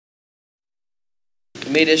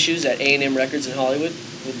We made Issues at A&M Records in Hollywood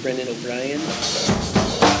with Brendan O'Brien.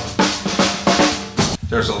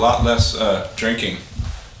 There's a lot less drinking,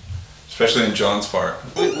 especially in John's part.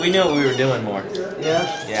 We knew what we were doing more.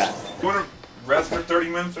 Yeah? Yeah. You want to rest for 30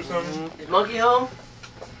 minutes or something? Is Monkey home?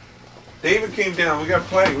 David came down. We got to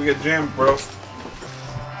play. We got jam, bro.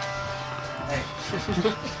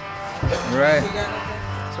 Right.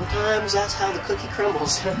 Sometimes that's how the cookie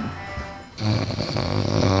crumbles.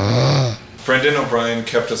 Brendan O'Brien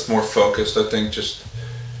kept us more focused, I think, just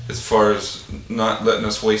as far as not letting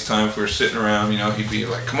us waste time if we were sitting around. You know, he'd be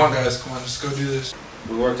like, come on guys, come on, let's go do this.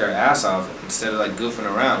 We worked our ass off instead of like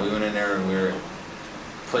goofing around. We went in there and we were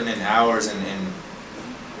putting in hours and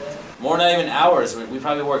more, not even hours. We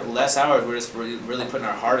probably worked less hours. We're just really putting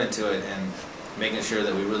our heart into it and making sure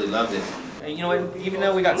that we really loved it. And you know what? Even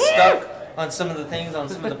though we got stuck on some of the things, on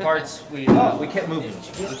some of the parts, we kept moving.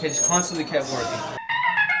 We just constantly kept working.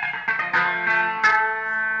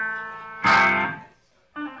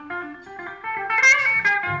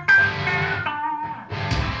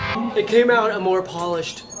 It came out a more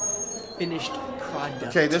polished, finished product.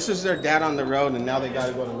 Okay, this is their dad on the road, and now they got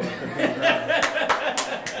to go to work.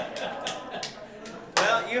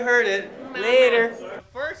 Well, you heard it. Later. The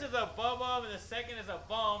first is a bubble, and the second is a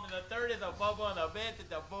bomb, and the third is a bubble, and the fifth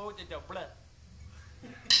is a boat, and the blood.